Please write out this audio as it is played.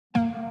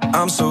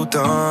I'm so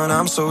done,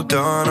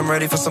 I'm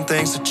ready for some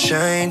things to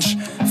change.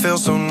 Feel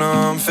so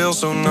numb,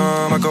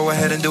 I go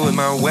ahead and do it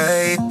my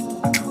way.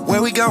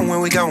 Where we going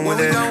with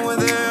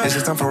it? Is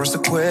it time for us to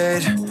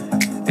quit?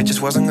 It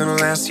just wasn't gonna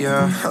last,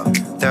 yeah.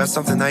 That's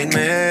something I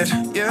admit.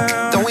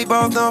 Don't we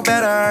both know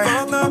better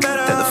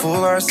than to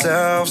fool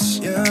ourselves?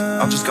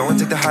 I'll just go and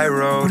take the high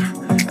road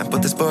and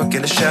put this book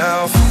in the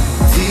shelf.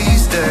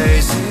 These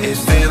days, it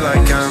feel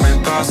like I'm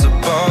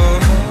impossible.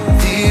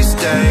 These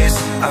days,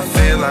 I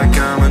feel like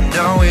I'm a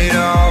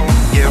know-it-all.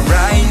 Yeah,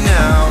 right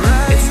now,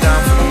 it's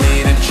time for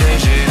me to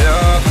change it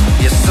up.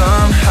 Yeah,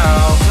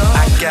 somehow,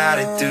 I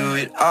gotta do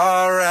it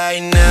all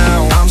right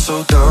now. I'm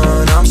so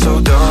done,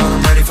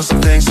 I'm ready for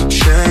some things to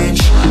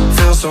change.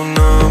 Feel so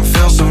numb,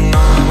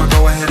 I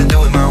go ahead and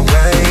do it my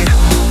way.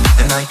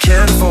 And I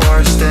can't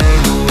afford to stay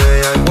the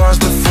way I was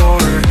before.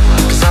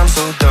 Cause I'm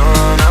so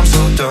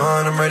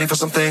done, I'm ready for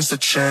some things to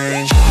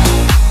change.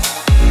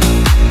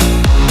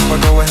 I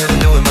go ahead and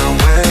do it my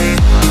way.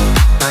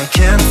 I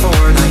can't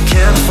afford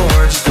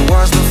just the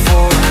was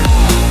before.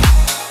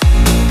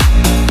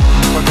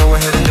 I go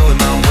ahead and do it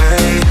my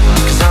way.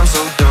 Cause I'm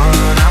so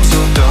done,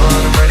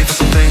 I'm ready for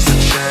some things to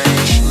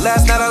change.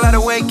 Last night I lied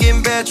awake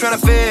in bed trying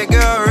to figure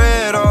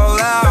it all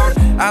out.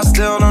 I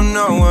still don't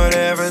know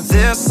whatever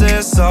this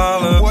is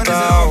all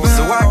about.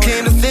 So I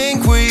came to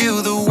think, were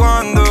you the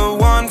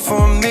one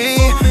for me?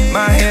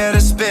 My head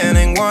is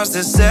spinning, was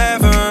this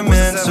ever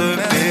meant to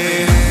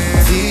be?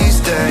 These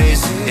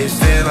days, it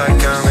feel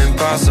like I'm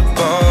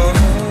impossible.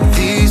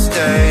 These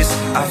days,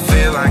 I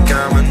feel like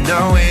I'm a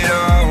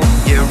know-it-all.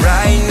 Yeah,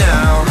 right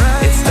now,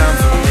 it's time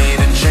for me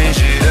to change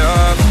it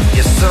up.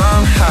 Yeah,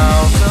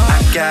 somehow,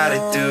 I gotta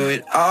do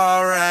it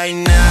all right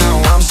now.